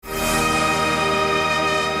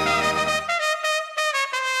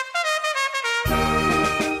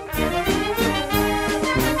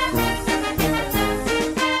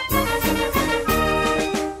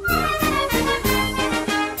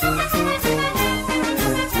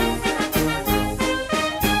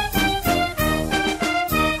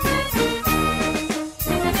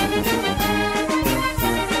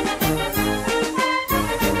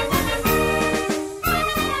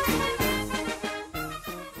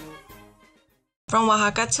From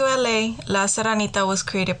Oaxaca to LA, La SERRANITA was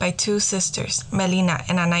created by two sisters, Melina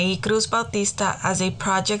and Karina Cruz Bautista, as a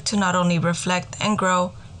project to not only reflect and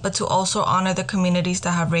grow, but to also honor the communities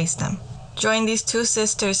that have raised them. Join these two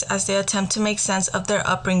sisters as they attempt to make sense of their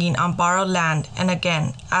upbringing on borrowed land, and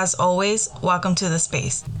again, as always, welcome to the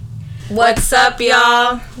space. What's up,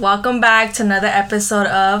 y'all? Welcome back to another episode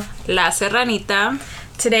of La SERRANITA.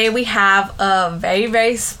 Today we have a very,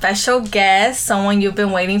 very special guest, someone you've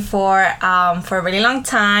been waiting for a really long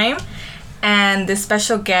time. And this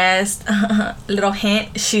special guest, little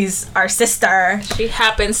hint, she's our sister. She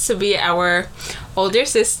happens to be our older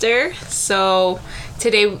sister. So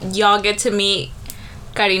today y'all get to meet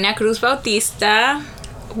Karina Cruz Bautista.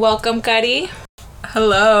 Welcome, Kari.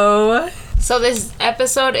 Hello. So this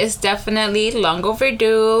episode is definitely long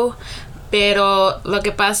overdue. Pero lo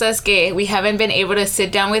que pasa es que we haven't been able to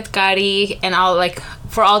sit down with Kari and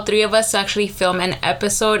for all three of us to actually film an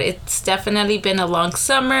episode. It's definitely been a long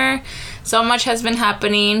summer. So much has been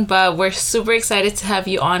happening, but we're super excited to have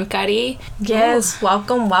you on, Kari. Yes,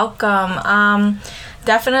 welcome.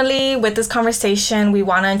 Definitely with this conversation, we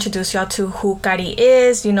want to introduce y'all to who Kari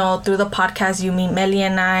is. You know, through the podcast, you meet Melly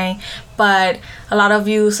and I. But a lot of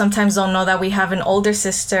you sometimes don't know that we have an older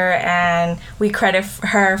sister and we credit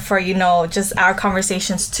her for, just our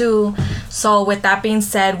conversations too. So with that being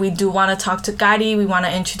said, we do want to talk to Kari. We want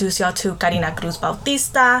to introduce y'all to Karina Cruz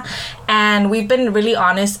Bautista. And we've been really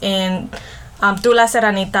honest in through La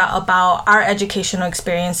SERRANITA about our educational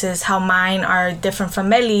experiences, how mine are different from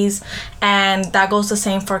Melly's, and that goes the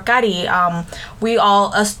same for Kari. We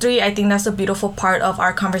all, us three, I think that's a beautiful part of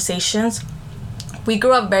our conversations. We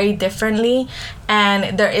grew up very differently,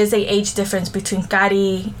 and there is a age difference between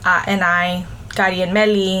Kari and I, Kari and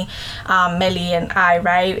Melly, Melly and I,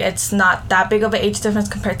 right? It's not that big of an age difference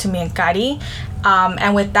compared to me and Kari.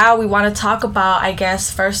 And with that, we want to talk about, I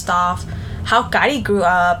guess, first off, how Kari grew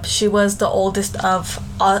up. She was the oldest of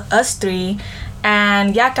us three.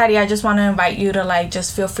 And yeah, Kari, I just want to invite you to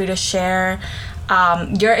just feel free to share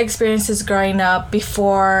your experiences growing up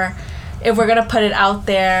before, if we're going to put it out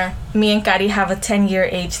there, me and Kari have a 10-year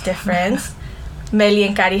age difference. Melly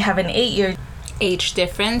and Kari have an 8-year age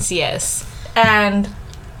difference, yes. And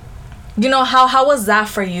how was that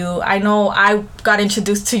for you? I know I got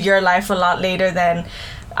introduced to your life a lot later than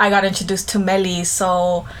I got introduced to Melly.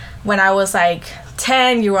 So when I was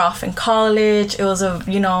 10, you were off in college. It was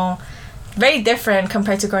very different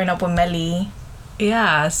compared to growing up with Melly.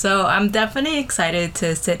 Yeah, so I'm definitely excited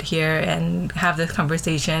to sit here and have this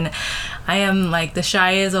conversation. I am the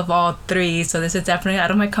shyest of all three, so this is definitely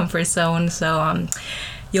out of my comfort zone. So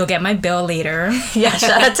you'll get my bill later. Yeah,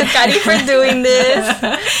 shout out to Kari for doing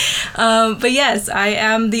this. But yes, I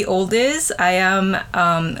am the oldest. I am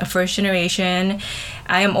a first generation.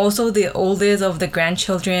 I am also the oldest of the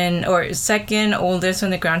grandchildren, or second oldest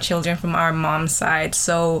from the grandchildren from our mom's side.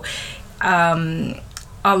 So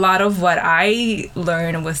a lot of what I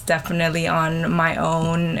learned was definitely on my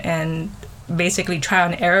own and basically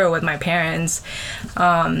trial and error with my parents.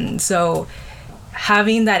 So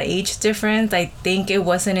having that age difference, I think it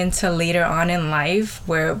wasn't until later on in life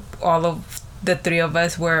where all of the three of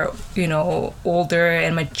us were, older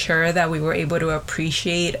and mature that we were able to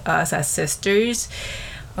appreciate us as sisters.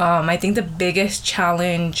 I think the biggest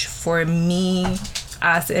challenge for me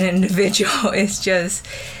as an individual is just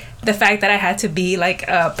the fact that I had to be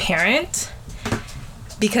a parent,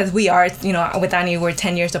 because we are, with Annie, we're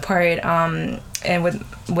 10 years apart, and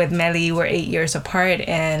with Melly, we're 8 years apart,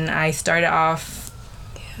 and I started off,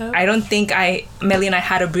 I don't think Melly and I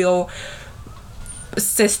had a real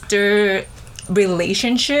sister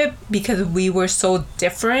relationship because we were so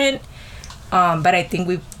different, but I think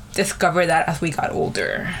we discovered that as we got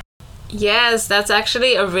older. Yes, that's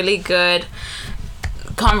actually a really good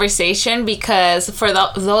conversation, because for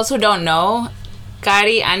those who don't know,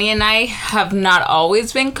 Kari, Annie, and I have not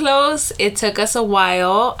always been close. It took us a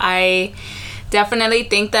while. I definitely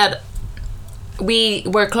think that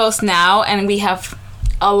we're close now, and we have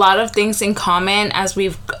a lot of things in common as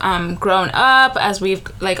we've grown up, as we've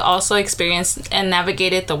also experienced and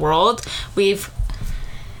navigated the world. We've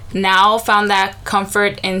now found that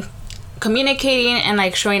comfort in communicating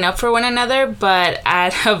and showing up for one another, but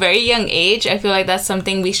at a very young age, I feel like that's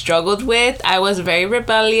something we struggled with. I was very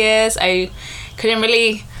rebellious. I couldn't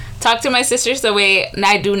really talk to my sisters the way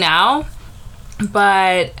I do now,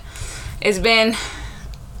 but it's been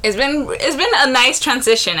a nice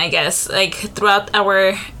transition, I guess. Throughout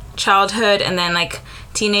our childhood and then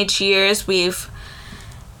teenage years, we've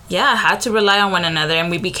had to rely on one another, and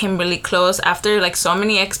we became really close after so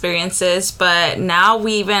many experiences. But now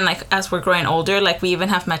we even as we're growing older, we even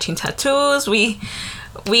have matching tattoos. We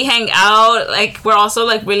we hang out, like we're also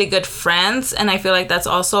like really good friends, and I feel like that's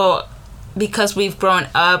also because we've grown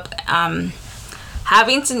up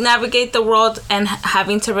having to navigate the world and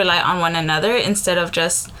having to rely on one another instead of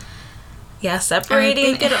just separating.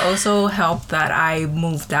 And I think it also helped that I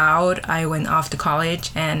moved out. I went off to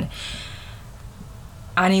college, and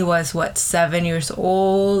Annie was 7 years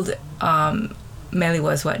old. Melly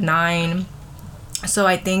was 9. So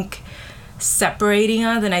I think separating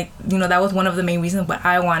us, and that was one of the main reasons why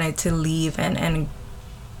I wanted to leave and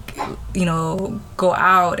go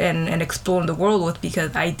out and explore the world with,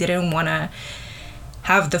 because I didn't want to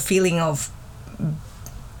have the feeling of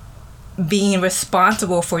being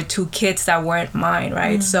responsible for 2 kids that weren't mine,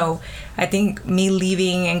 right? So I think me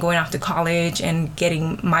leaving and going off to college and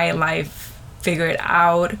getting my life figured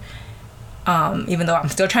out, even though I'm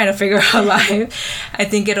still trying to figure out life, I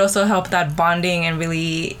think it also helped that bonding and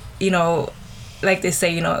really, like they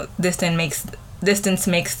say, distance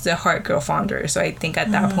makes the heart grow fonder. So I think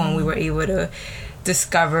at that point we were able to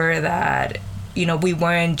discover that, we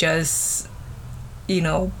weren't just,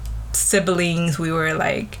 siblings. We were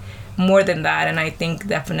like more than that. And I think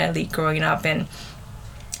definitely growing up and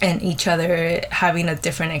each other having a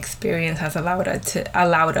different experience has allowed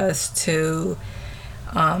us to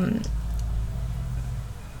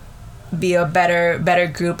be a better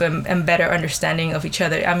group and better understanding of each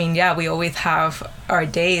other. I mean, we always have our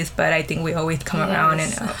days, but I think we always come around,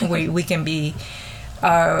 and we can be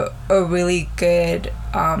a really good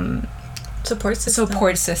support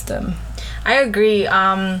system. I agree.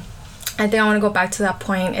 I think I want to go back to that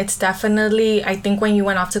point. It's definitely, I think when you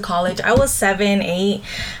went off to college, I was 7, 8.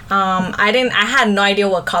 I had no idea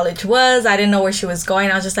what college was. I didn't know where she was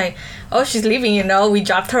going. I was just like, oh, she's leaving, We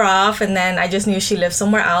dropped her off, and then I just knew she lived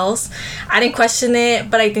somewhere else. I didn't question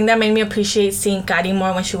it, but I think that made me appreciate seeing Kari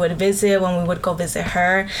more when she would visit, when we would go visit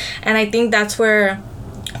her. And I think that's where,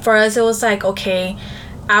 for us, it was like, okay,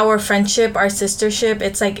 our friendship, our sistership,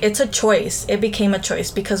 it's like, it's a choice. It became a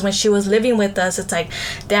choice, because when she was living with us, it's like,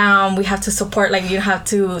 damn, we have to support, like, you have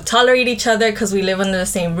to tolerate each other because we live under the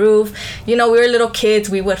same roof. We were little kids,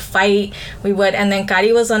 we would fight, and then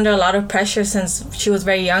Kari was under a lot of pressure since she was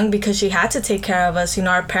very young, because she had to take care of us.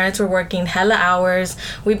 Our parents were working hella hours.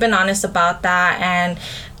 We've been honest about that, and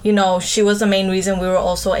she was the main reason we were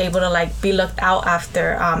also able to like be looked out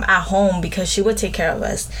after at home, because she would take care of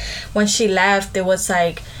us. When she left, it was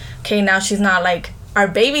like, okay, now she's not like our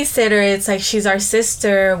babysitter. It's like she's our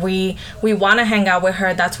sister. We want to hang out with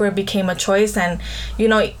her. That's where it became a choice. And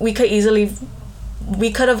we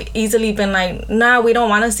could have easily been like, nah, we don't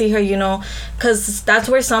want to see her, because that's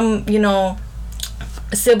where some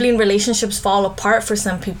sibling relationships fall apart for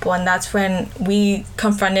some people. And that's when we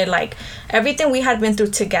confronted like everything we had been through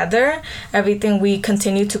together, everything we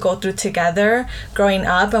continued to go through together growing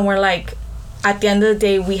up, and we're like, at the end of the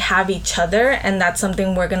day, we have each other, and that's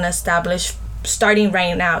something we're gonna establish starting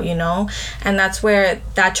right now, and that's where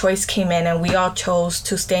that choice came in, and we all chose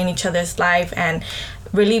to stay in each other's life and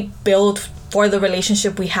really build for the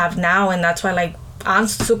relationship we have now. And that's why like I'm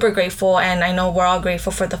super grateful, and I know we're all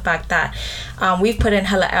grateful for the fact that we've put in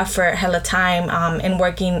hella effort, hella time in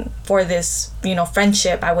working for this,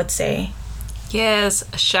 friendship, I would say. Yes,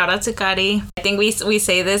 shout out to Kari. I think we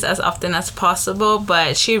say this as often as possible,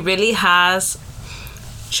 but she really has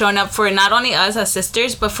shown up for not only us as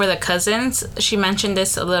sisters, but for the cousins. She mentioned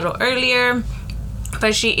this a little earlier,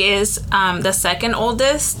 but she is the second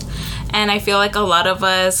oldest, and I feel like a lot of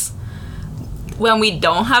us, when we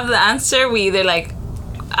don't have the answer, we either like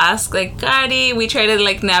ask like Kari, we try to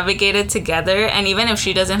like navigate it together, and even if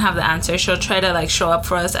she doesn't have the answer, she'll try to like show up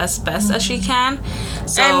for us as best as she can.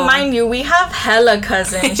 So, and mind you, we have hella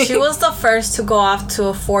cousins. She was the first to go off to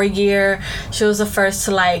a 4-year. She was the first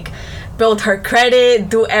to like build her credit,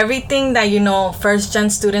 do everything that first gen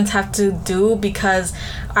students have to do, because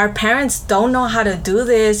our parents don't know how to do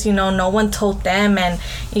this. No one told them, and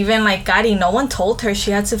even like Kari, no one told her.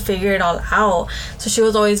 She had to figure it all out. So she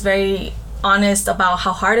was always very honest about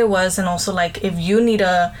how hard it was, and also like, if you need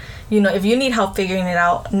help figuring it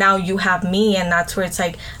out, now you have me. And that's where it's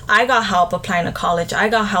like, I got help applying to college, I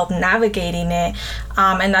got help navigating it,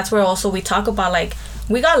 and that's where also we talk about like,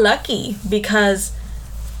 we got lucky, because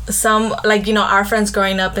some like our friends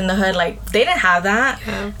growing up in the hood, like they didn't have that.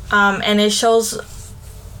 And it shows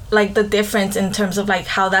like the difference in terms of like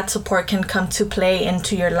how that support can come to play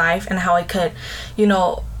into your life, and how it could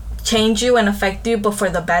change you and affect you, but for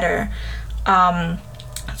the better.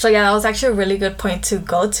 So yeah, that was actually a really good point to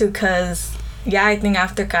go to, because I think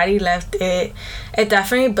after Kari left, it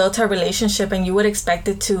definitely built our relationship, and you would expect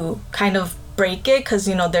it to kind of break it, because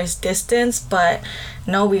there's distance, but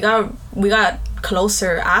no, we got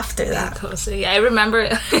closer after that. Closer. Yeah, I remember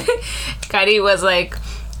Kari was like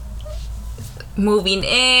moving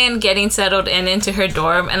in, getting settled into her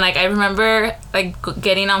dorm, and like I remember like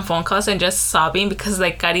getting on phone calls and just sobbing because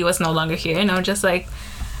like Kari was no longer here, and I'm just like,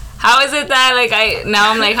 how is it that like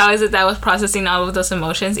I'm like, how is it that I was processing all of those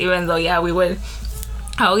emotions, even though we would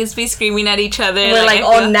always be screaming at each other. We're like,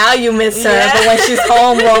 oh, now you miss her, but when she's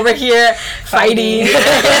home, we're over here fighting.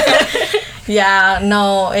 Yeah,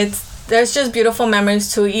 no, there's just beautiful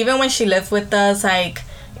memories too. Even when she lived with us, like,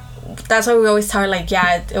 that's why we always tell her, like,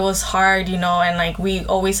 yeah, it was hard, you know, and like we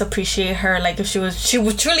always appreciate her. Like, if she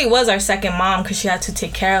truly was our second mom, because she had to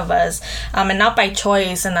take care of us, and not by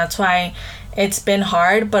choice, and that's why it's been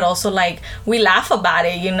hard. But also, like, we laugh about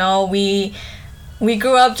it, you know. We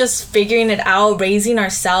grew up just figuring it out, raising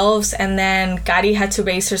ourselves, and then Kari had to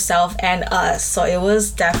raise herself and us. So it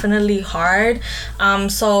was definitely hard.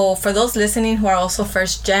 So for those listening who are also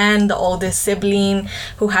first gen, the oldest sibling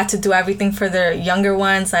who had to do everything for their younger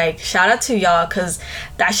ones, like, shout out to y'all, because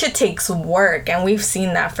that shit takes work, and we've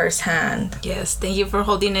seen that firsthand. Yes, thank you for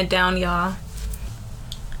holding it down, y'all.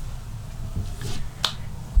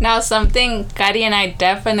 Now, something Kari and I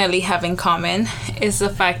definitely have in common is the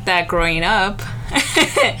fact that growing up,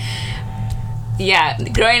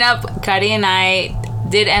 growing up, Kari and I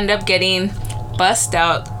did end up getting bussed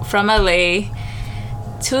out from LA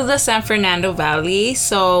to the San Fernando Valley.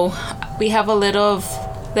 So we have a little of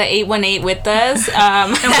the 818 with us.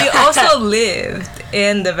 And we also lived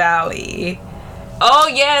in the valley. Oh,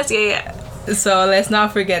 yes, yeah. So let's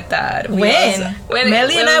not forget that. When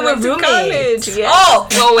Melly and I were roommates. Yes. Oh,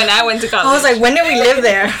 well, when I went to college. I was like, when did we live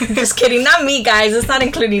there? Just kidding, not me, guys. It's not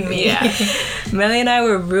including me. Yeah. Melly and I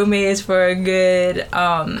were roommates for a good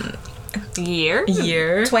year.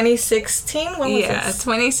 2016. When was this?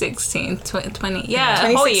 2016. 20. Yeah,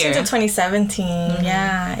 2016 whole year to 2017. Mm-hmm.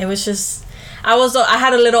 Yeah, it was just. I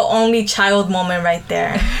had a little only child moment right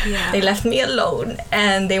there. Yeah. They left me alone,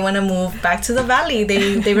 and they want to move back to the valley.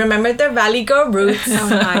 They remembered their valley girl roots. Oh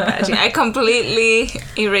my gosh, I completely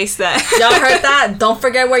erased that. Y'all heard that? Don't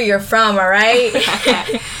forget where you're from, all right?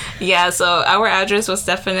 Yeah, so our address was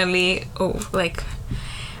definitely in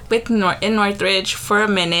Northridge for a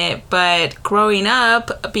minute, but growing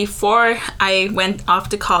up, before I went off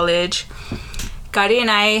to college, Kari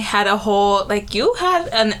and I had a whole, like, you had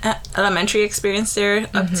an elementary experience there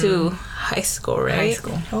up to high school, right? High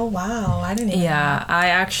school. Oh, wow. I didn't even know. I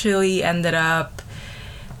actually ended up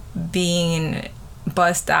being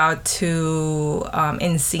bussed out to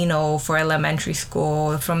Encino for elementary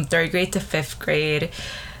school from 3rd grade to 5th grade.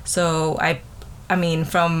 So I mean,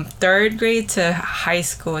 from 3rd grade to high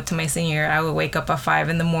school to my senior year, I would wake up at 5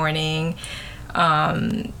 in the morning,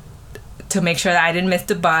 to make sure that I didn't miss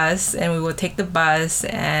the bus, and we would take the bus,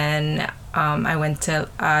 and I went to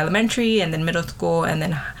elementary and then middle school and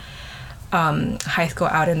then high school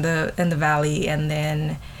out in the valley, and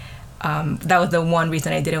then that was the one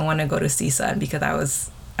reason I didn't want to go to CSUN, because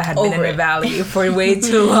I had been in the valley for way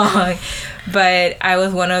too long. But I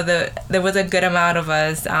was there was a good amount of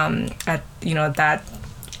us at that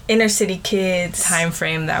inner city kids time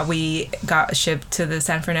frame that we got shipped to the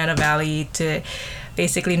San Fernando Valley to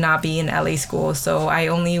basically not be in LA school. So I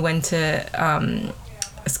only went to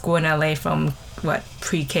school in LA from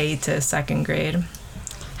pre-K to 2nd grade.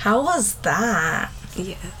 How was that?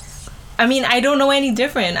 Yes. I mean, I don't know any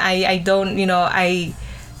different. I don't,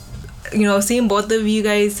 seeing both of you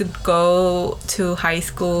guys go to high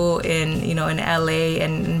school in LA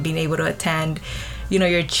and being able to attend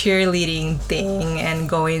your cheerleading thing and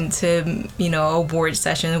going to, award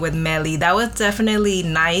session with Melly. That was definitely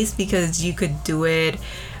nice because you could do it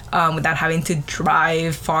without having to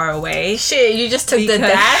drive far away. Shit, you just took the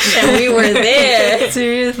dash and we were there.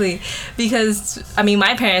 Seriously. Because, I mean,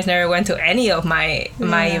 my parents never went to any of my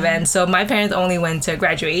events. So my parents only went to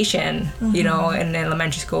graduation, in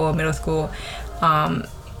elementary school, middle school, and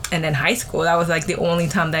then high school. That was like the only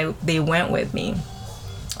time that they went with me.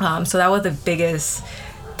 So that was the biggest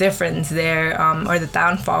difference there, or the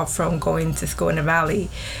downfall from going to school in the valley.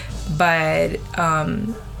 But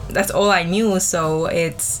that's all I knew. So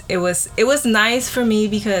it was nice for me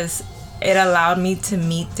because it allowed me to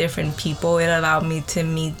meet different people. It allowed me to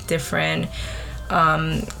meet different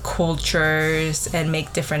cultures and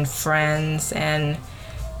make different friends and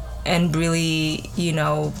really,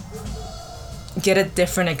 get a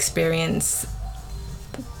different experience.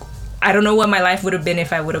 I don't know what my life would have been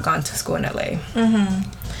if I would have gone to school in LA. Mm-hmm.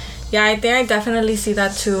 Yeah, I think I definitely see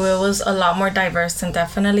that too. It was a lot more diverse than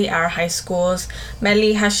definitely our high schools.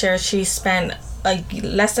 Melly has shared she spent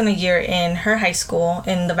less than a year in her high school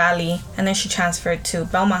in the Valley, and then she transferred to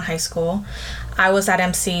Belmont High School. I was at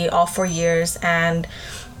MC all 4 years, and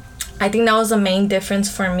I think that was the main difference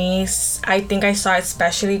for me. I think I saw,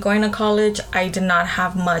 especially going to college, I did not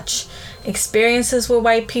have much experiences with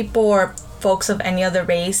white people or folks of any other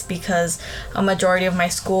race, because a majority of my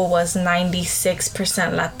school was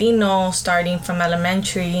 96% Latino, starting from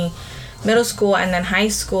elementary, middle school, and then high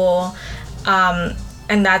school.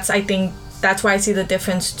 And I think that's why I see the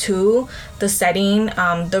difference too. The setting,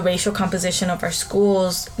 the racial composition of our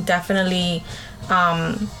schools definitely,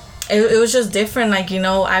 it was just different. Like,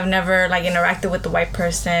 I've never like interacted with the white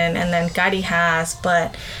person, and then Kari has,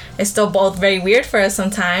 but it's still both very weird for us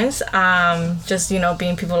sometimes, just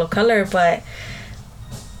being people of color. But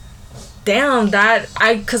damn,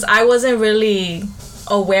 because I wasn't really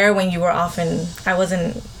aware when you were I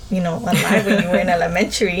wasn't alive when you were in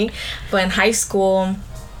elementary, but in high school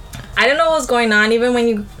I didn't know what was going on. Even when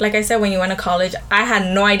you, like I said, when you went to college, I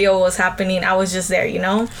had no idea what was happening. I was just there,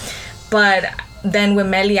 but then with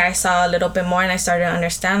Meli, I saw a little bit more, and I started to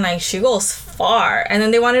understand, like, she goes far. And then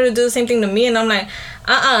they wanted to do the same thing to me, and I'm like,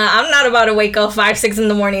 I'm not about to wake up 5, 6 in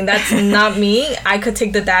the morning. That's not me. I could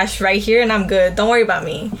take the dash right here, and I'm good. Don't worry about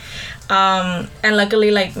me. And luckily,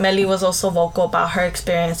 like, Meli was also vocal about her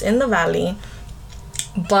experience in the Valley.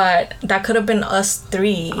 But that could have been us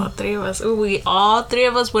 3. All 3 of us. Ooh, all 3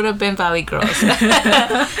 of us would have been Valley girls.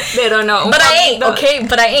 They don't know. But I ain't, okay?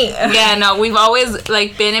 But I ain't. Yeah, no, we've always,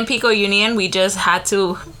 like, been in Pico Union. We just had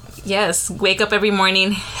to, wake up every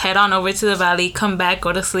morning, head on over to the Valley, come back,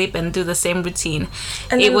 go to sleep, and do the same routine.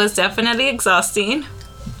 And it was definitely exhausting.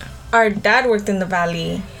 Our dad worked in the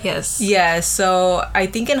Valley. Yes. Yeah, so I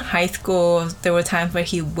think in high school, there were times where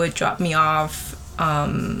he would drop me off,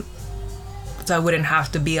 so I wouldn't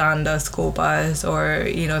have to be on the school bus, or,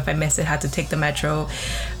 if I missed it, had to take the metro.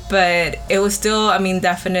 But it was still,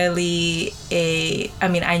 definitely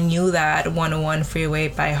I knew that 101 freeway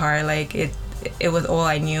by heart. Like, it was all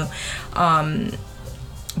I knew.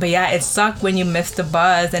 But yeah, it sucked when you missed the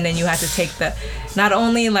bus, and then you had to take not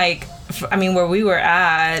only like, where we were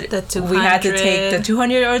at, we had to take the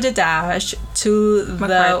 200 or the dash to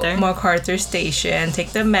the MacArthur station,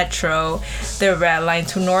 take the metro, the red line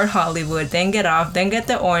to North Hollywood, then get off, then get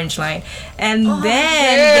the orange line, and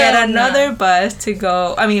then get another bus to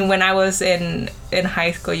go. When I was in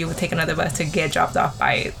high school, you would take another bus to get dropped off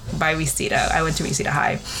by Reseda. I went to Reseda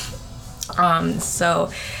High.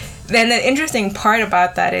 So then the interesting part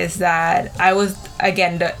about that is that I was,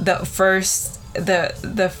 again, the first,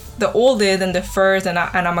 the oldest and the first, and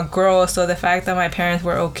I'm a girl, so the fact that my parents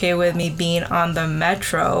were okay with me being on the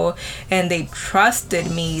metro, and they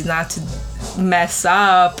trusted me not to mess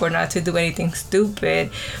up or not to do anything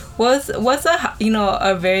stupid, was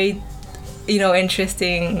a very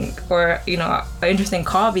interesting, or interesting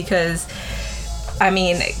call, because can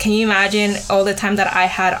you imagine all the time that I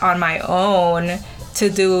had on my own to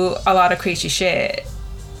do a lot of crazy shit,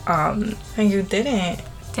 and you didn't.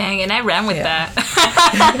 Dang, and I ran with that.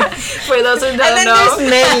 For those who don't know. And then there's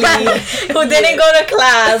Meli, who didn't go to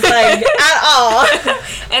class, like, at all.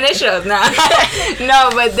 And it shows now. No,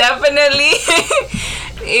 but definitely,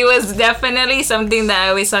 it was definitely something that I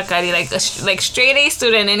always saw Kari, like straight A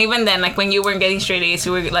student. And even then, like, when you weren't getting straight A's,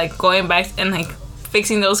 you were, like, going back and, like,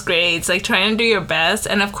 fixing those grades, like, trying to do your best.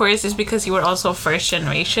 And, of course, it's because you were also first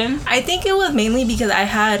generation. I think it was mainly because I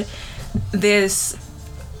had this...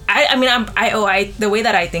 the way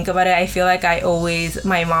that I think about it, I feel like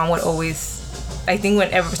my mom would always, I think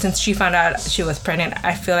since she found out she was pregnant,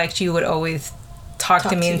 I feel like she would always talk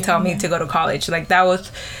to me and tell me to go to college. Like, that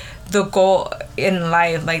was the goal in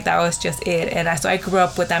life. Like, that was just it. And so I grew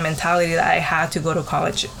up with that mentality that I had to go to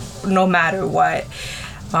college no matter what.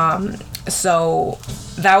 So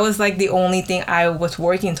that was, like, the only thing I was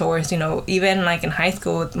working towards, even, like, in high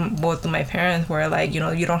school, both of my parents were like,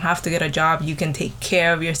 you don't have to get a job. You can take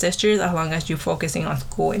care of your sisters as long as you're focusing on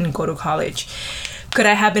school and go to college. Could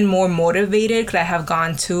I have been more motivated? Could I have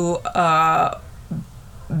gone to a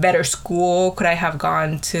better school? Could I have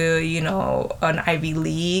gone to, an Ivy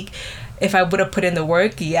League? If I would have put in the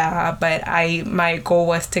work, yeah. But my goal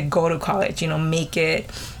was to go to college, make it.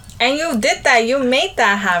 And you did that. You made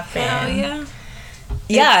that happen. Hell yeah.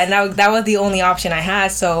 Yeah, and that was the only option I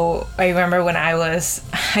had. So I remember when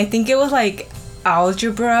I think it was like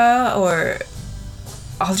algebra or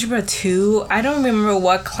algebra 2. I don't remember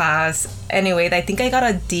what class. Anyway, I think I got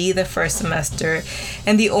a D the first semester.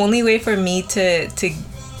 And the only way for me to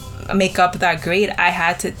make up that grade, I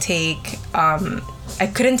had to take... I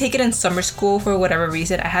couldn't take it in summer school for whatever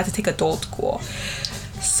reason. I had to take adult school.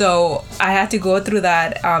 So I had to go through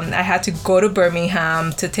that. I had to go to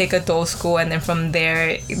Birmingham to take adult school, and then from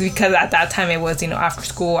there, because at that time it was, after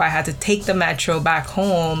school, I had to take the metro back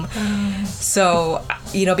home. So,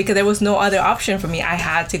 because there was no other option for me, I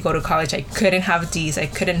had to go to college. I couldn't have D's. I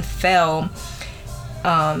couldn't fail.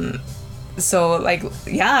 So,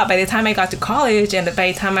 by the time I got to college, and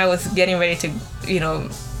by the time I was getting ready to,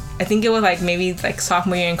 I think it was maybe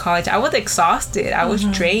sophomore year in college, I was exhausted. I was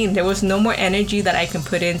drained. There was no more energy that I can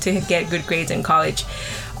put in to get good grades in college.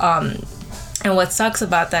 And what sucks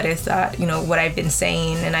about that is that, what I've been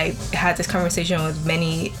saying, and I had this conversation with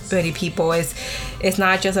many, many people, is it's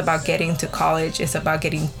not just about getting to college, it's about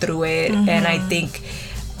getting through it. And I think,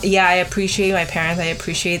 I appreciate my parents. I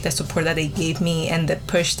appreciate the support that they gave me and the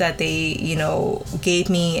push that they, gave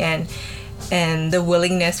me, and the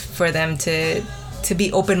willingness for them to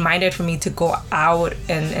be open-minded for me to go out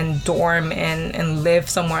and dorm and live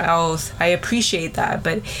somewhere else. I appreciate that,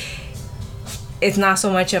 but it's not so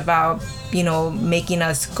much about making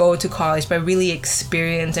us go to college, but really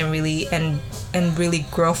experience and really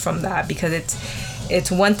grow from that, because it's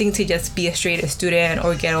one thing to just be a straight A student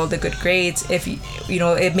or get all the good grades if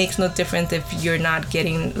it makes no difference if you're not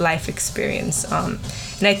getting life experience, and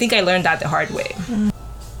I think I learned that the hard way.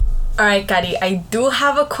 All right, Kari, I do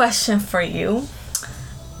have a question for you.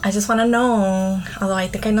 I just want to know, although I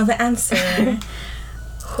think I know the answer.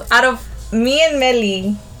 Out of me and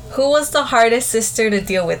Meli, who was the hardest sister to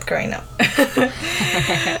deal with growing up?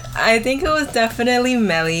 I think it was definitely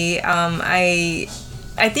Meli. I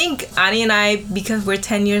think Ani and I, because we're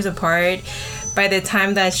 10 years apart, by the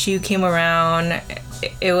time that she came around,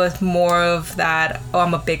 it was more of that,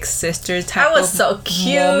 I'm a big sister type of so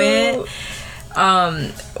cute moment.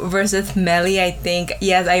 Versus Meli, I think,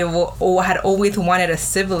 yes, I had always wanted a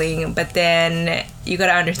sibling, but then you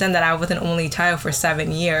gotta understand that I was an only child for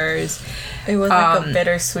 7 years. It was a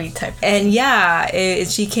bittersweet type of thing. And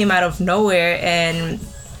she came out of nowhere, and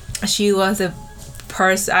she was a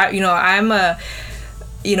person, I'm a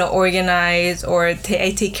organized, or I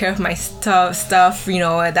take care of my stuff,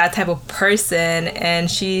 that type of person,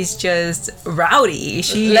 and she's just rowdy.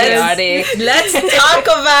 Let's talk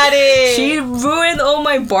about it. She ruined all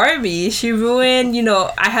my Barbie. She ruined,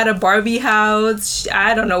 I had a Barbie house.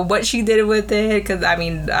 I don't know what she did with it, because I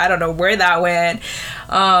don't know where that went.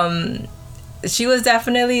 She was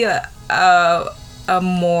definitely a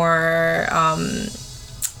more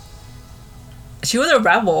she was a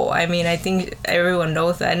rebel. I think everyone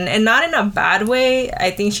knows that. And not in a bad way. I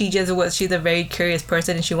think she's a very curious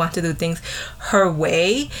person, and she wants to do things her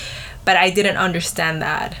way. But I didn't understand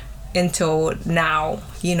that until now.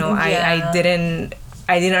 I didn't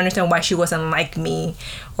understand why she wasn't like me,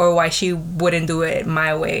 or why she wouldn't do it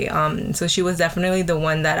my way. So she was definitely the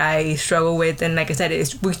one that I struggle with. And like I said,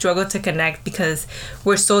 we struggle to connect because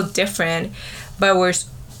we're so different, but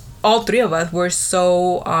all three of us were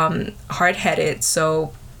so hard-headed,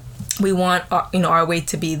 so we want our way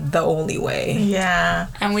to be the only way. Yeah,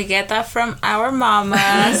 and we get that from our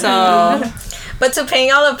mama. So, but to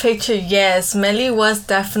paint y'all a picture, yes, Meli was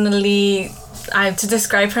definitely, to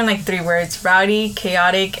describe her in 3 words: rowdy,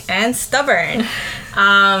 chaotic, and stubborn.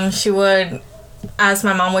 She would, as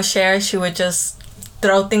my mom would share, she would just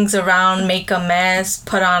throw things around, make a mess,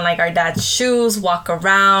 put on our dad's shoes, walk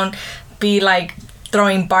around, be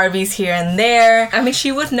throwing Barbies here and there.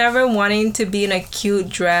 She was never wanting to be in a cute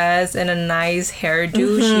dress and a nice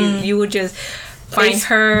hairdo. You would just find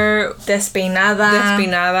her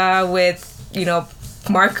despeinada with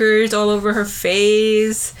markers all over her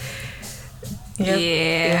face. Yep.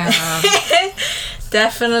 Yeah.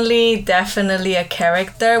 Definitely a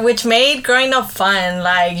character, which made growing up fun.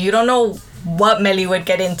 You don't know what Meli would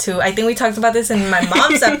get into. I think we talked about this in my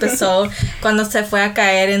mom's episode, cuando se fue a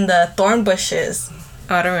caer in the thorn bushes.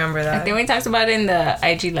 I don't remember that. I think we talked about it in the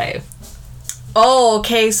IG Live. Oh,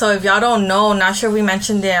 okay. So if y'all don't know, not sure we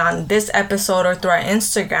mentioned it on this episode or through our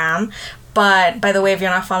Instagram. But by the way, if you're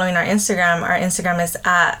not following our Instagram is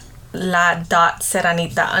at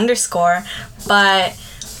la.serranita_. But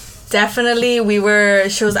definitely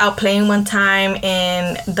she was out playing one time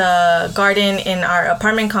in the garden in our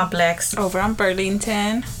apartment complex. Over on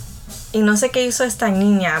Burlington. Y no sé qué hizo esta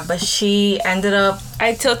niña, but she ended up...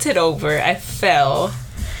 I tilted over. I fell.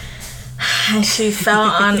 And she fell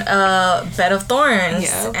on a bed of thorns.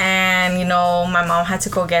 Yep. And, my mom had to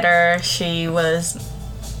go get her. She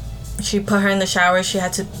put her in the shower. She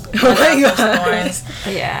had to pull out those thorns.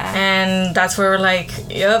 Yeah. And that's where we're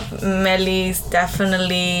yep, Meli's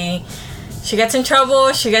definitely... She gets in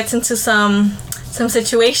trouble. She gets into some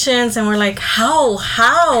situations. And we're how?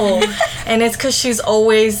 And it's because she's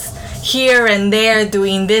always... here and there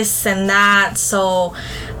doing this and that. So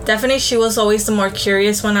definitely she was always the more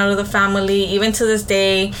curious one out of the family. Even to this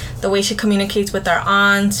day, the way she communicates with our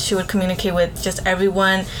aunts, she would communicate with just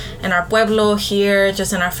everyone in our pueblo here,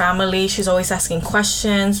 just in our family. She's always asking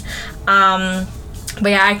questions. But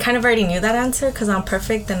yeah, I kind of already knew that answer because I'm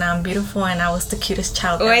perfect and I'm beautiful and I was the cutest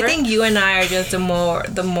child ever. I think you and I are just the more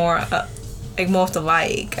like most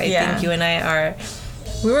alike. I think you and I are.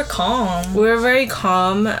 We were calm. We were very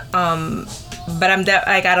calm. But I'm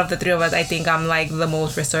like, out of the three of us, I think I'm like the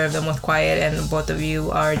most reserved, the most quiet, and both of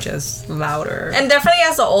you are just louder. And definitely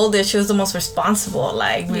as the oldest, she was the most responsible.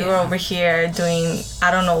 Like, we were over here doing I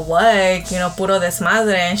don't know what, puro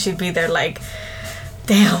desmadre, and she'd be there like,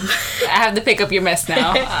 damn, I have to pick up your mess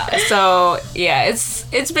now. So yeah,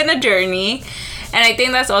 it's been a journey, and I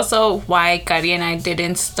think that's also why Kari and I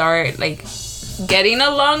didn't start like getting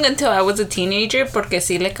along until I was a teenager, porque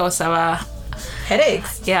sí le causaba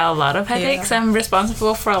headaches. Yeah, a lot of headaches. I'm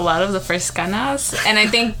responsible for a lot of the first canas, and I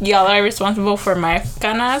think y'all are responsible for my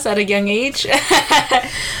canas at a young age.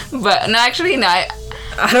 But no, actually, no.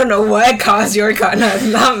 I don't know what caused your canas,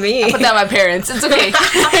 not me. I put that on my parents. It's okay.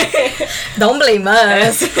 Don't blame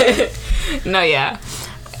us. No, yeah.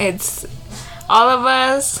 It's all of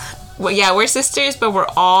us. Well, yeah, we're sisters, but we're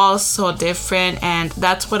all so different, and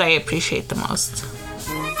that's what I appreciate the most.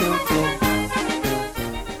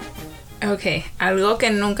 Okay, algo que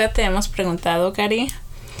nunca te hemos preguntado, Kari,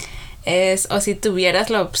 es, o si tuvieras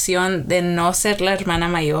la opción de no ser la hermana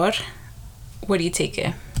mayor, would you take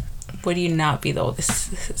it? Would you not be the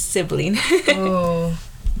oldest sibling?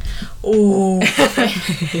 Ooh.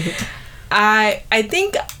 I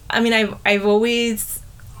think, I mean, I've always,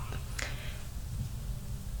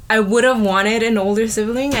 I would have wanted an older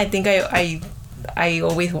sibling. I think I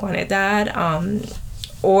always wanted that.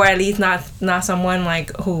 Or at least not someone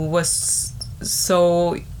like who was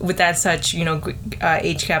so with that such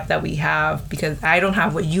age gap that we have, because I don't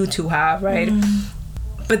have what you two have, right?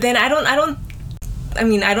 But then I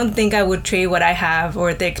don't think I would trade what I have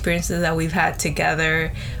or the experiences that we've had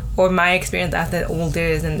together, or my experience as the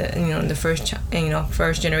oldest and the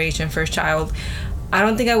first generation, first child. I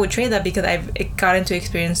don't think I would trade that, because I've gotten to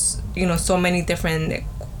experience so many different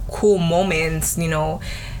cool moments,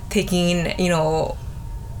 taking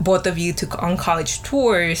both of you on college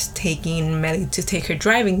tours, taking Melly to take her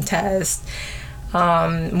driving test,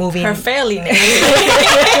 moving her failing.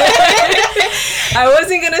 I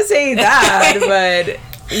wasn't gonna say that, but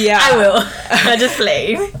yeah, I will. I just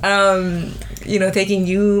play. Taking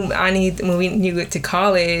you, Annie, moving you to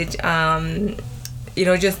college,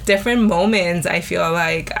 just different moments. I feel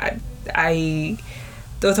like I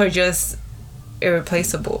those are just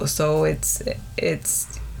irreplaceable. So it's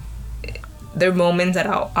they're moments that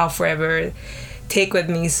I'll forever take with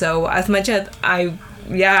me. So as much as I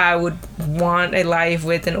would want a life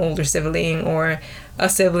with an older sibling, or a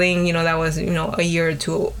sibling, that was, a year or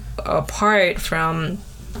two apart from,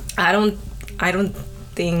 I don't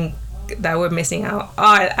think that we're missing out.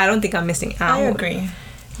 I don't think I'm missing out. I agree.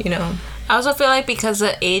 I also feel like because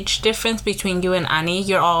the age difference between you and Annie,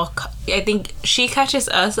 I think she catches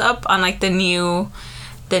us up on like the new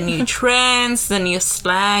trends, the new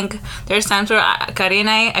slang. There's times where Kari and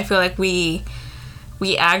I feel like we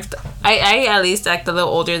act, I at least act a little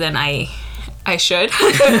older than I should.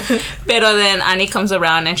 Pero then Annie comes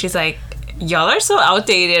around and she's like, y'all are so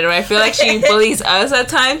outdated. Or I feel like she bullies us at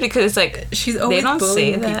times, because it's like, she's always they don't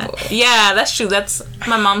say that. People. Yeah, that's true. That's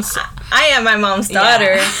my mom's. I am my mom's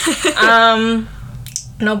daughter. Yeah.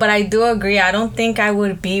 No, but I do agree. I don't think I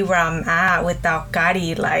would be where I'm at without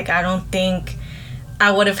Kari. Like, I don't think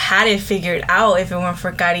I would have had it figured out if it weren't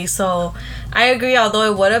for Kari. So I agree,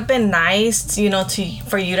 although it would have been nice,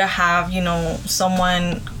 for you to have,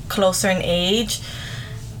 someone closer in age.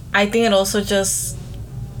 I think it also just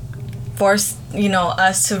forced,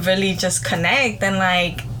 us to really just connect. And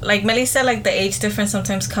like Melly said, like the age difference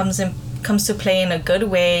sometimes comes to play in a good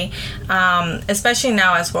way, especially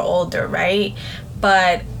now as we're older, right?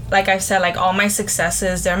 But like I've said, like all my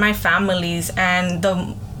successes, they're my family's, and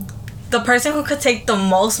the person who could take the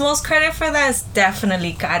most credit for that is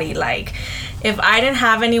definitely Kari. Like, if I didn't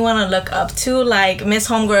have anyone to look up to, like Miss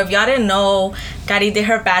Homegirl, if y'all didn't know, Kari did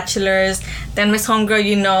her bachelor's. Then Miss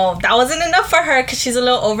Homegirl, that wasn't enough for her because she's a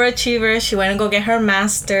little overachiever. She went and go get her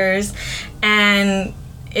master's. And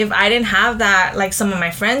if I didn't have that, like some of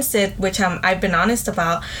my friends did, which I've been honest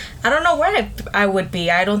about, I don't know where I would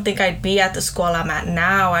be. I don't think I'd be at the school I'm at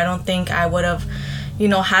now. I don't think I would have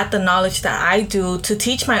had the knowledge that I do to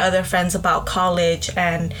teach my other friends about college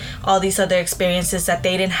and all these other experiences that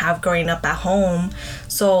they didn't have growing up at home.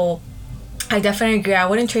 So I definitely agree. I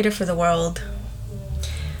wouldn't trade it for the world.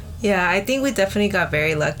 Yeah, I think we definitely got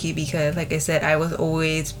very lucky because, like I said, I was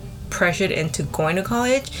always pressured into going to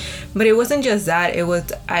college. But it wasn't just that. It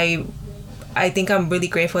was I think I'm really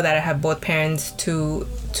grateful that I have both parents to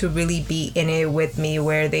really be in it with me,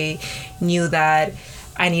 where they knew that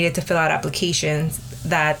I needed to fill out applications,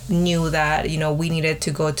 that knew that, you know, we needed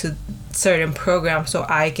to go to certain programs so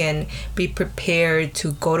I can be prepared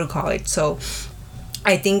to go to college. So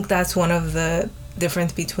I think that's one of the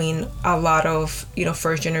difference between a lot of, you know,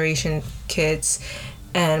 first generation kids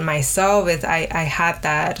and myself is I had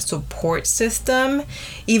that support system.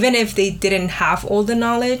 Even if they didn't have all the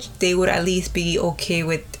knowledge, they would at least be okay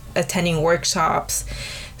with attending workshops.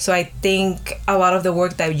 So I think a lot of the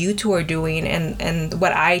work that you two are doing and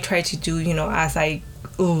what I tried to do, you know, as I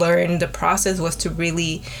learned the process, was to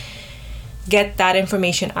really get that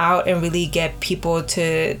information out and really get people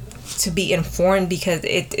to be informed, because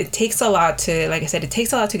it takes a lot to, like I said, it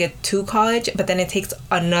takes a lot to get to college, but then it takes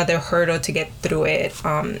another hurdle to get through it,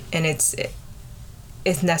 and it's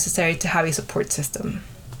necessary to have a support system.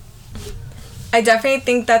 I definitely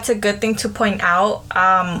think that's a good thing to point out.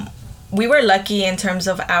 We were lucky in terms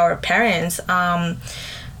of our parents.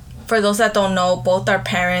 For those that don't know, both our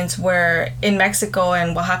parents were in Mexico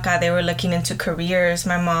and Oaxaca. They were looking into careers.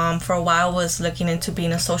 My mom, for a while, was looking into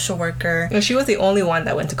being a social worker. No, she was the only one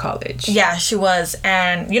that went to college. Yeah, she was.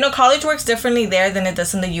 And, you know, college works differently there than it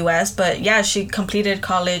does in the U.S. But, yeah, she completed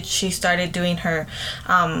college. She started doing her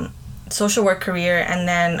social work career. And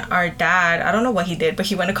then our dad, I don't know what he did, but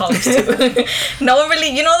he went to college too. No one really,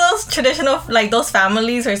 you know, those traditional, like, those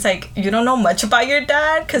families where it's like, you don't know much about your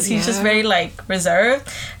dad because he's just very, like, reserved.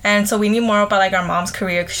 And so we knew more about, like, our mom's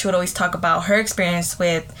career, because she would always talk about her experience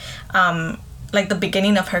with like the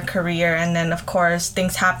beginning of her career. And then, of course,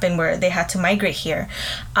 things happened where they had to migrate here.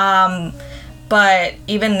 But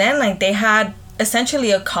even then, like, they had essentially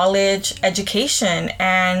a college education.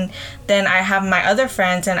 And then I have my other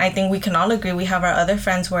friends, and I think we can all agree, we have our other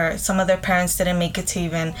friends where some of their parents didn't make it to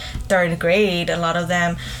even 3rd grade. A lot of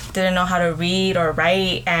them didn't know how to read or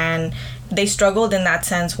write, and they struggled in that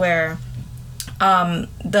sense where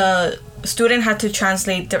the student had to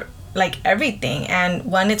translate like everything. And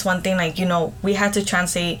it's one thing, like, you know, we had to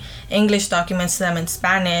translate English documents to them in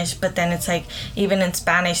Spanish, but then it's like even in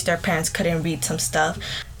Spanish their parents couldn't read some stuff.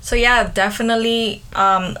 So yeah, definitely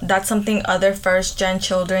that's something other first gen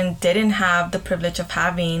children didn't have the privilege of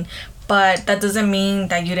having. But that doesn't mean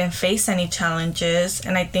that you didn't face any challenges.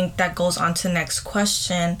 And I think that goes on to the next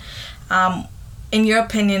question. In your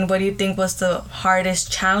opinion, what do you think was the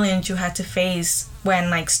hardest challenge you had to face when,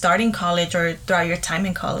 like, starting college or throughout your time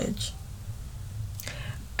in college?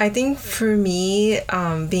 I think for me,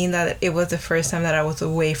 being that it was the first time that I was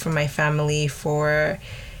away from my family for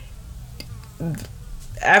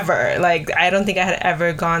ever. Like, I don't think I had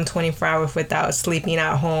ever gone 24 hours without sleeping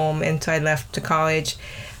at home until I left to college.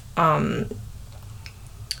 It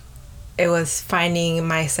was finding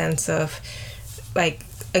my sense of, like,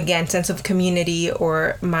 again, sense of community,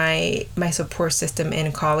 or my support system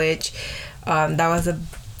in college. That was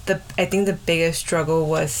I think the biggest struggle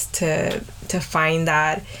was to find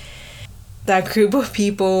that group of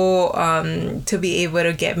people, to be able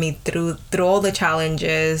to get me through all the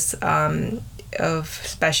challenges, of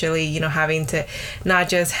especially, you know, having to not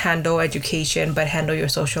just handle education but handle your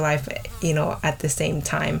social life, you know, at the same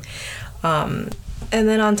time. And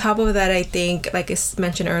then on top of that, I think, like I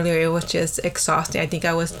mentioned earlier, it was just exhausting. I think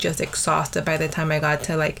I was just exhausted by the time I got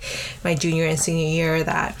to, like, my junior and senior year,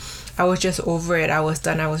 that I was just over it. I was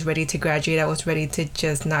done. I was ready to graduate. I was ready to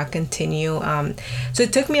just not continue. So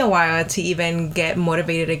it took me a while to even get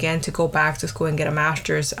motivated again to go back to school and get a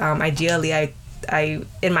master's. Ideally, I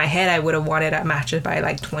in my head, I would have wanted a master's by,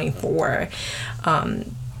 like, 24.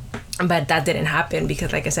 But that didn't happen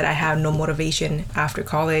because, like I said, I had no motivation after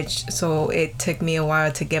college. So it took me a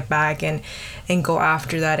while to get back and go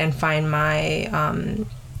after that and find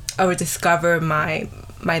or discover my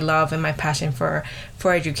love and my passion for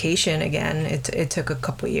education again. It took a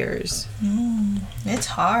couple years. It's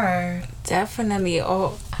hard. Definitely.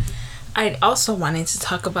 Oh, I also wanted to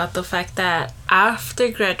talk about the fact that after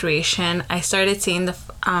graduation, I started seeing the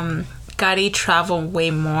Kari travel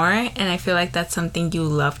way more, and I feel like that's something you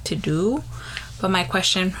love to do. But my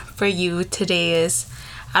question for you today is,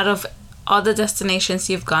 out of all the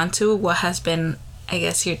destinations you've gone to, what has been, I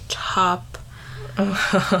guess, your top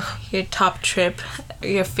trip,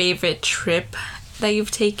 your favorite trip that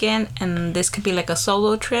you've taken? And this could be like a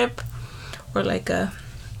solo trip or like a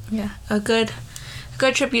good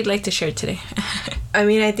trip you'd like to share today. I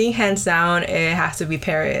mean, I think hands down it has to be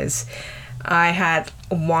Paris. I had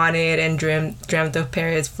wanted and dreamt of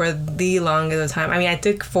Paris for the longest time. I mean, I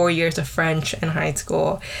took 4 years of French in high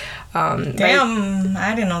school. Damn,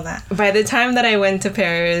 I didn't know that. By the time that I went to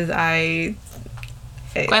Paris,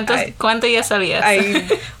 ¿Cuánto ya sabías?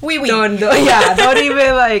 Don't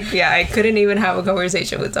even I couldn't even have a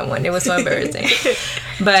conversation with someone. It was so embarrassing.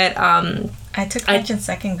 But I took French in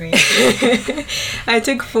second grade. I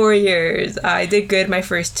took 4 years. I did good my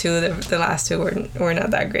first two. The last two were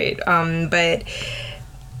not that great. But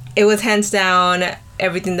it was hands down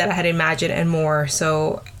everything that I had imagined and more.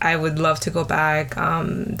 So I would love to go back.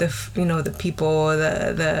 The people,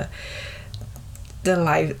 the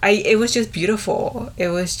life. It was just beautiful. It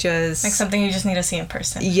was just like something you just need to see in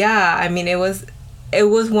person. Yeah, I mean, it was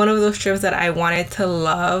one of those trips that I wanted to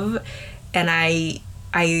love, and I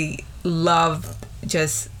loved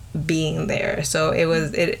just being there. So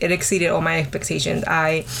it exceeded all my expectations.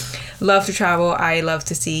 I love to travel. I love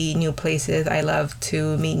to see new places. I love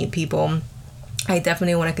to meet new people. I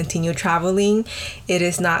definitely want to continue traveling. It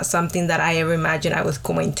is not something that I ever imagined I was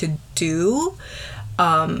going to do,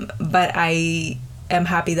 but I am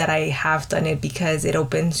happy that I have done it, because it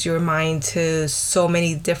opens your mind to so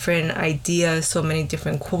many different ideas, so many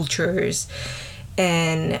different cultures,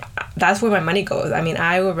 and that's where my money goes. I mean,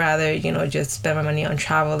 I would rather just spend my money on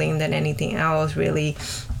traveling than anything else, really.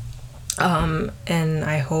 And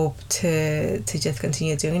I hope to just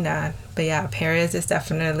continue doing that. But yeah, Paris is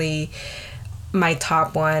definitely my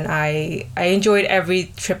top one. I enjoyed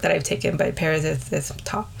every trip that I've taken, but Paris is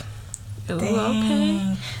top. Ooh,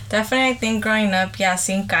 okay. Definitely, I think growing up,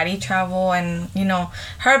 seeing Kari travel and,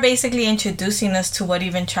 her basically introducing us to what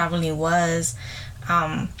even traveling was.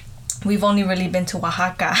 We've only really been to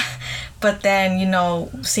Oaxaca, but then,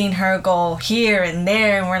 seeing her go here and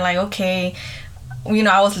there, and we're like, okay,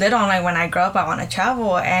 I was little, like, when I grow up, I want to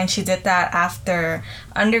travel, and she did that after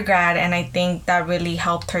undergrad, and I think that really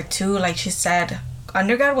helped her too. Like she said,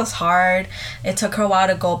 undergrad was hard. It took her a while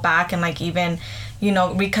to go back and, like, even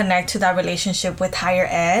reconnect to that relationship with higher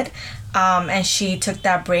ed, and she took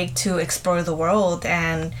that break to explore the world.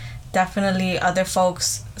 And definitely other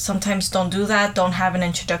folks sometimes don't do that, don't have an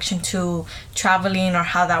introduction to traveling or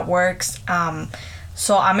how that works.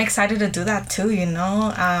 So I'm excited to do that too.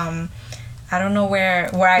 I don't know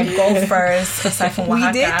where I'd go first aside from Oaxaca.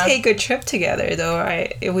 We did take a trip together though,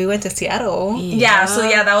 right? We went to Seattle. Yeah, so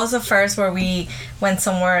that was the first where we went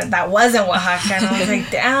somewhere that wasn't Oaxaca, and I was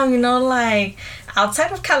like, damn, like,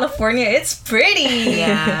 outside of California, it's pretty.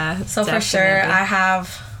 Yeah. So definitely. For sure,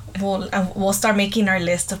 we'll start making our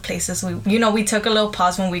list of places. We took a little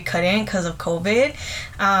pause when we couldn't because of COVID,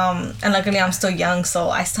 and luckily I'm still young, so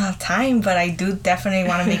I still have time. But I do definitely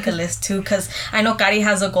want to make a list too, because I know Kari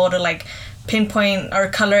has a goal to, like, pinpoint or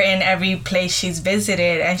color in every place she's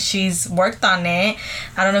visited, and she's worked on it.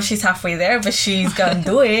 I don't know if she's halfway there, but she's gonna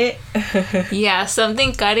do it. Yeah,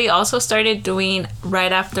 something Kari also started doing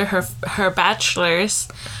right after her bachelor's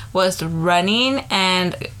was running.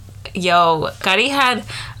 And Kari had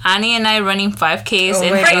Annie and I running 5Ks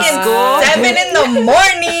in high school. 7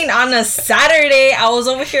 a.m. on a Saturday. I was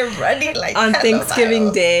over here running like on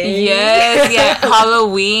Thanksgiving Day. Yes, yeah,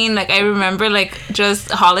 Halloween. Like, I remember, like, just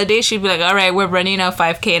holidays, she'd be like, all right, we're running a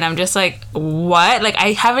 5K, and I'm just like, what? Like,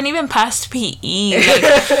 I haven't even passed PE.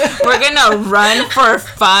 Like, we're gonna run for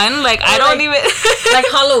fun. Like, I don't even like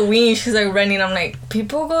Halloween. She's like running. I'm like,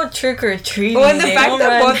 people go trick or treating. Well, and the fact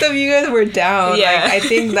that both of you guys were down, like, I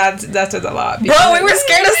think that's just a lot. Bro, we were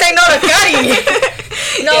scared to say no to Kari.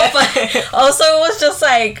 But also it was just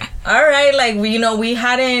like, all right, like, we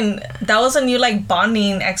hadn't, that was a new, like,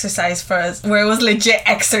 bonding exercise for us, where it was legit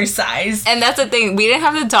exercise. And that's the thing, we didn't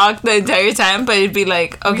have to talk the entire time, but it'd be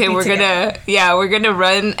like, okay, we're gonna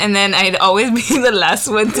run, and then I'd always be the last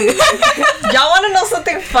one to Y'all want to know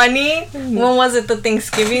something funny? When was it? The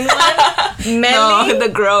Thanksgiving one? No, the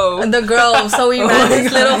Grove. So we ran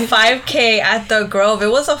this little 5K at the Grove.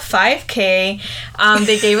 It was a 5K.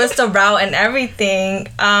 They gave us the route and everything.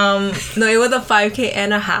 No, it was a 5K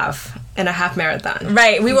and a half marathon.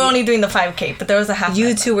 Right, we were only doing the 5K, but there was a half. You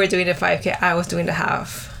marathon. two were doing the 5K. I was doing the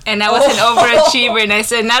half. And I was an overachiever, and I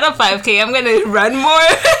said, not a 5K, I'm gonna run more.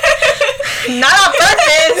 Not on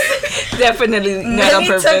purpose. Definitely not on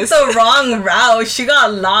purpose. Took the wrong route. She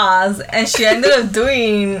got lost, and she ended up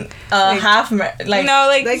doing half, like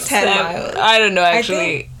 10 miles. I don't know,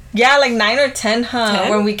 actually. Like 9 or 10, huh? 10?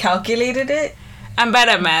 When we calculated it. I'm bad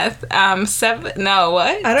at math. 7. No,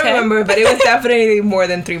 what? I don't 10? Remember, but it was definitely more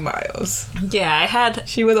than 3 miles. Yeah,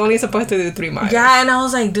 She was only supposed to do 3 miles. Yeah, and I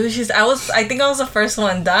was like, dude, I think I was the first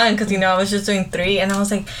one done, because I was just doing 3, and I was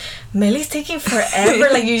like, Melly's taking forever.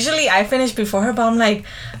 Like, usually I finish before her, but I'm like,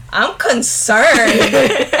 I'm concerned.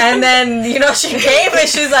 And then, you know, she came and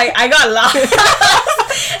she's like, I got lost.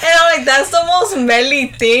 And I'm like, that's the most Melly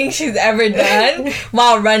thing she's ever done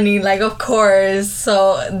while running, like, of course.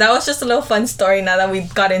 So that was just a little fun story now that we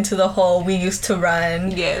got into the whole we used to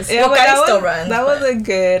run. Yes. Yeah, well, but Kari still runs. That was a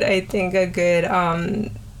good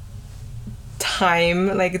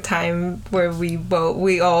time where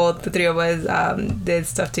we all, the three of us, did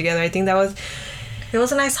stuff together. I think it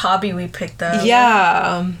was a nice hobby we picked up.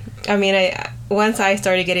 Yeah. I mean, once I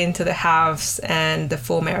started getting into the halves and the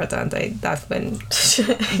full marathons, that's when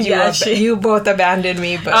you both abandoned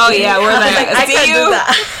me. But oh yeah, we're like, I can't do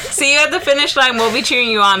that. See you at the finish line. We'll be cheering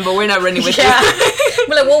you on, but we're not running with you.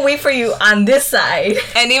 We're like, we'll wait for you on this side.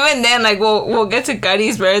 And even then, like, we'll get to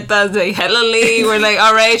Kari's marathons like hella late. We're like,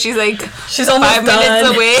 all right, she's almost 5 minutes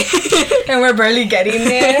away, and we're barely getting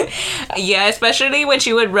there. Yeah, especially when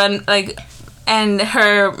she would run like. And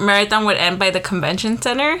her marathon would end by the convention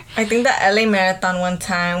center. I think the LA marathon one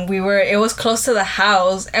time, it was close to the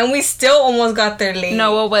house, and we still almost got there late.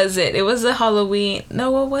 No, what was it? It was the Halloween.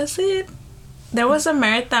 No, what was it? There was a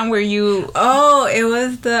marathon where you... Oh, it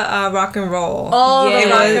was the rock and roll. Oh, yeah,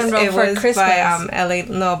 the rock and roll for Christmas.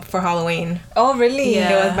 By for Halloween. Oh, really?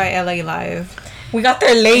 Yeah. It was by LA Live. We got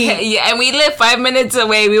there late. Yeah, and we lived 5 minutes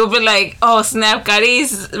away. We would be like, oh, snap,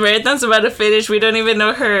 Kari's marathon's about to finish. We don't even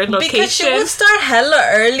know her location. Because she would start hella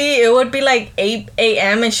early. It would be like 8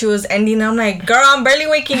 a.m. and she was ending. I'm like, girl, I'm barely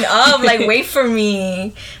waking up. Like, wait for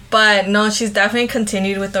me. But no, she's definitely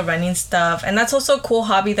continued with the running stuff. And that's also a cool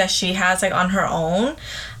hobby that she has, like, on her own.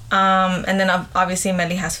 And then obviously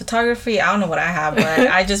Melly has photography. I don't know what I have, but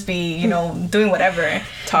I just be, you know, doing whatever.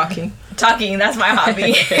 Talking. That's my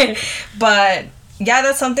hobby. But... yeah,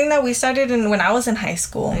 that's something that we started when I was in high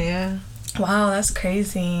school. Yeah. Wow, that's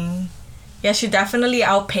crazy. Yeah, she definitely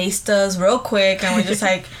outpaced us real quick, and we're just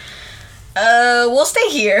like, we'll stay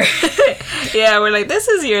here. Yeah, we're like, this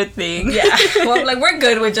is your thing. Yeah, well, like, we're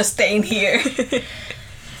good with just staying here.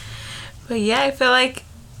 But yeah, I feel like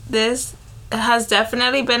this has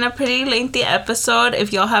definitely been a pretty lengthy episode.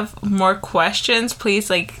 If y'all have more questions, please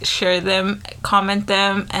like share them, comment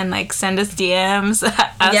them, and like send us DMs,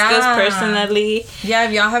 ask us personally. Yeah,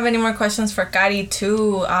 if y'all have any more questions for Kari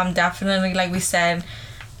too, definitely, like we said,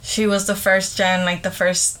 she was the first gen, like the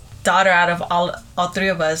first daughter out of all three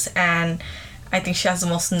of us, and I think she has the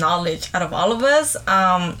most knowledge out of all of us.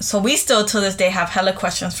 So we still to this day have hella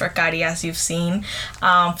questions for Kari, as you've seen.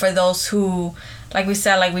 For those who, like we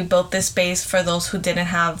said, like we built this space for those who didn't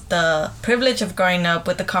have the privilege of growing up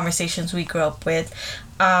with the conversations we grew up with.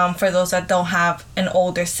 For those that don't have an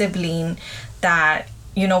older sibling that,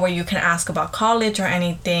 you know, where you can ask about college or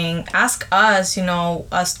anything, ask us. You know,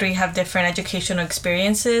 us three have different educational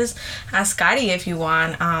experiences. Ask Kari if you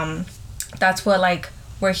want. That's what, like,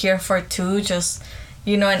 we're here for too. Just,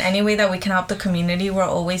 you know, in any way that we can help the community, we're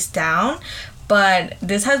always down. But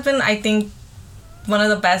this has been, I think, one of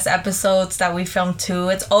the best episodes that we filmed too.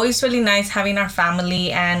 It's always really nice having our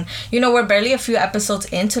family, and you know, we're barely a few episodes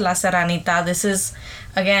into La Serranita. This is,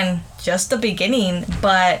 again, just the beginning,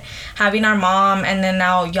 but having our mom and then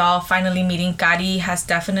now y'all finally meeting Kari has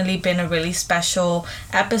definitely been a really special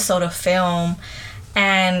episode of film.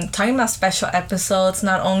 And talking about special episodes,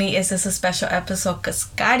 not only is this a special episode because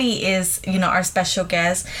Kari is, you know, our special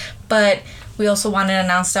guest, but we also want to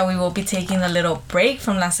announce that we will be taking a little break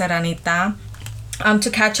from La Serranita.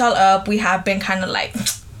 To catch y'all up, we have been kind of like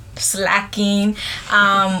slacking.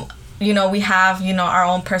 You know, we have, you know, our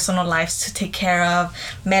own personal lives to take care of.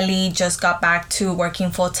 Melly just got back to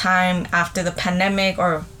working full time after the pandemic,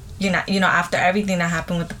 or you know, after everything that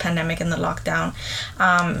happened with the pandemic and the lockdown.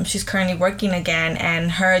 She's currently working again,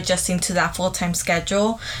 and her adjusting to that full-time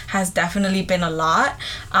schedule has definitely been a lot.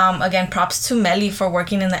 Again, props to Melly for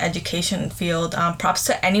working in the education field. Props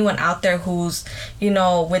to anyone out there who's, you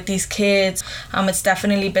know, with these kids. It's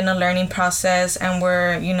definitely been a learning process, and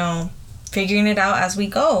we're, you know, figuring it out as we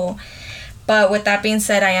go. But with that being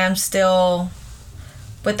said, I am still,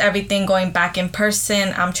 with everything going back in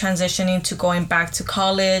person, I'm transitioning to going back to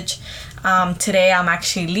college. Today I'm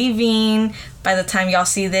actually leaving. By the time y'all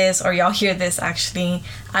see this, or y'all hear this actually,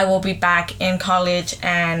 I will be back in college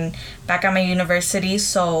and back at my university.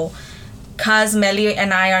 So cause Melly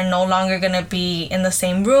and I are no longer gonna be in the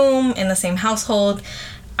same room, in the same household,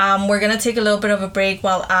 we're gonna take a little bit of a break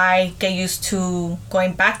while I get used to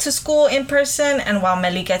going back to school in person, and while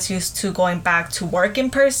Melly gets used to going back to work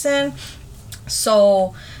in person.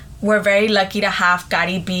 So we're very lucky to have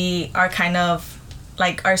Kari be our kind of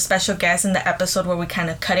like our special guest in the episode where we kind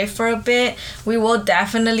of cut it for a bit. We will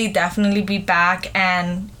definitely be back,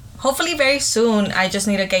 and hopefully very soon. I just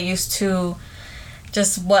need to get used to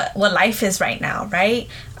just what life is right now, right?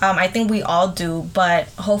 I think we all do, but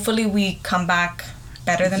hopefully we come back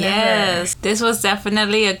better than ever. Yes, this was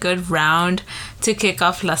definitely a good round to kick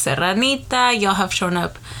off La Serranita. Y'all have shown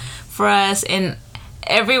up for us in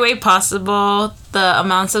every way possible. The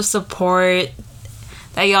amounts of support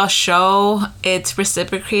that y'all show, it's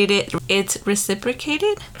reciprocated.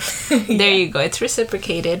 There you go, it's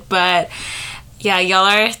reciprocated. But yeah, y'all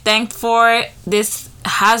are thanked for this.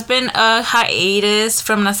 Has been a hiatus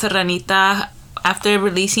from La Serranita after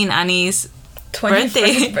releasing Annie's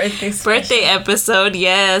birthday episode.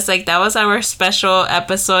 Yes, like that was our special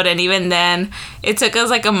episode, and even then it took us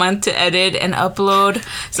like a month to edit and upload.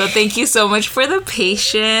 So thank you so much for the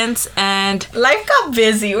patience. And life got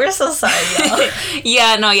busy. We're so sorry,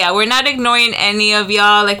 y'all. We're not ignoring any of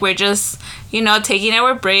y'all. Like, we're just, taking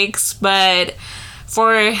our breaks. But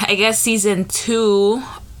for, I guess, season 2,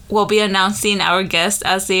 we'll be announcing our guests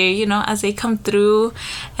as they come through,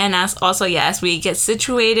 and as we get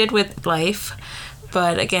situated with life.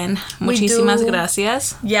 But again, muchísimas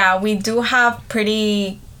gracias. Yeah, we do have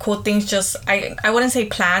pretty cool things, just I wouldn't say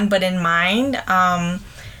planned, but in mind.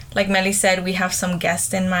 Like Melly said, we have some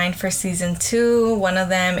guests in mind for season 2. One of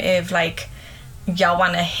them, if like y'all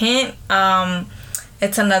want a hint,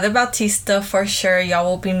 it's another Bautista for sure. Y'all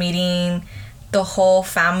will be meeting the whole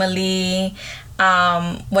family.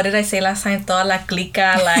 What did I say last time? Toda la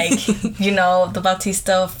clica, like, the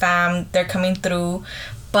Bautista fam, they're coming through.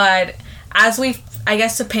 But I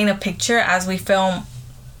guess to paint a picture, as we film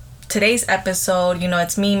today's episode,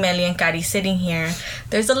 it's me, Melly, and Kari sitting here.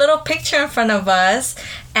 There's a little picture in front of us,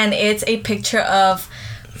 and it's a picture of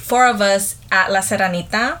 4 of us at La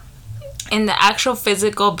Serranita. In the actual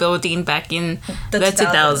physical building back in the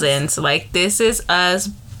 2000s. Like, this is us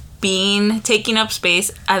taking up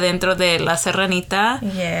space adentro de La Serranita.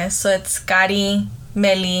 Yeah, so it's Kari,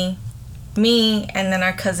 Melly, me, and then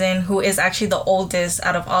our cousin, who is actually the oldest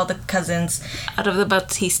out of all the cousins. Out of the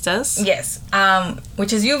Bautistas. Yes,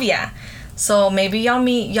 which is Lluvia. So maybe y'all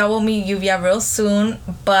will meet Lluvia real soon.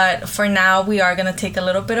 But for now, we are going to take a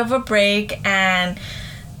little bit of a break. And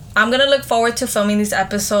I'm going to look forward to filming these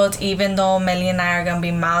episodes, even though Melly and I are going to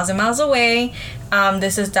be miles and miles away.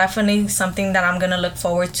 This is definitely something that I'm going to look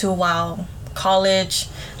forward to while college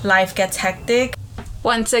life gets hectic.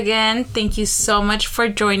 Once again, thank you so much for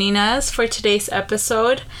joining us for today's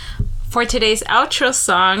episode. For today's outro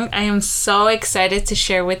song, I am so excited to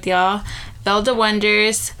share with y'all Velda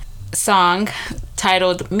Wonder's song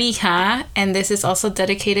titled Mija, and this is also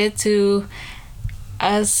dedicated to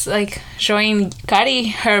us, like, showing Kari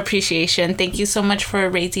her appreciation. Thank you so much for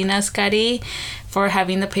raising us, Kari, for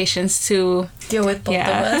having the patience to deal with both of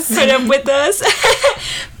us. Put up with us.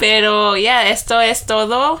 Pero yeah, esto es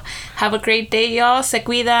todo. Have a great day, y'all. Se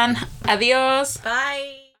cuidan. Adios.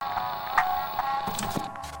 Bye.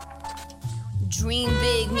 Dream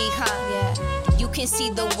big, mija. Yeah. You can see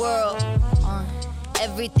the world.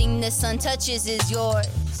 Everything the sun touches is yours.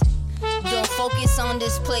 Don't focus on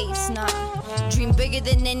this place, nah. Dream bigger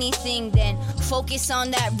than anything, then focus on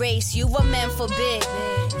that race. You were meant for big.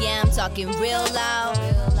 Yeah, I'm talking real loud.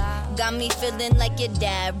 Got me feeling like your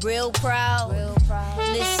dad, real proud.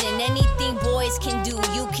 Listen, anything boys can do,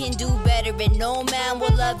 you can do better. And no man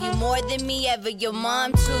will love you more than me ever. Your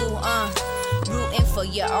mom too, rooting for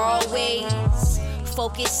you always.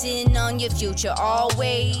 Focusing on your future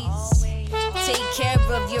always. Take care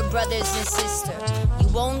of your brothers and sisters.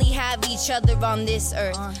 You only have each other on this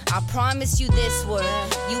earth. I promise you this word.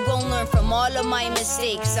 You gon' learn from all of my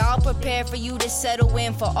mistakes. I'll prepare for you to settle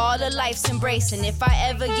in for all of life's embrace. And if I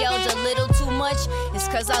ever yelled a little too much, it's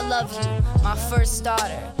cause I love you, my first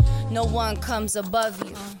daughter. No one comes above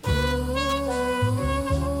you.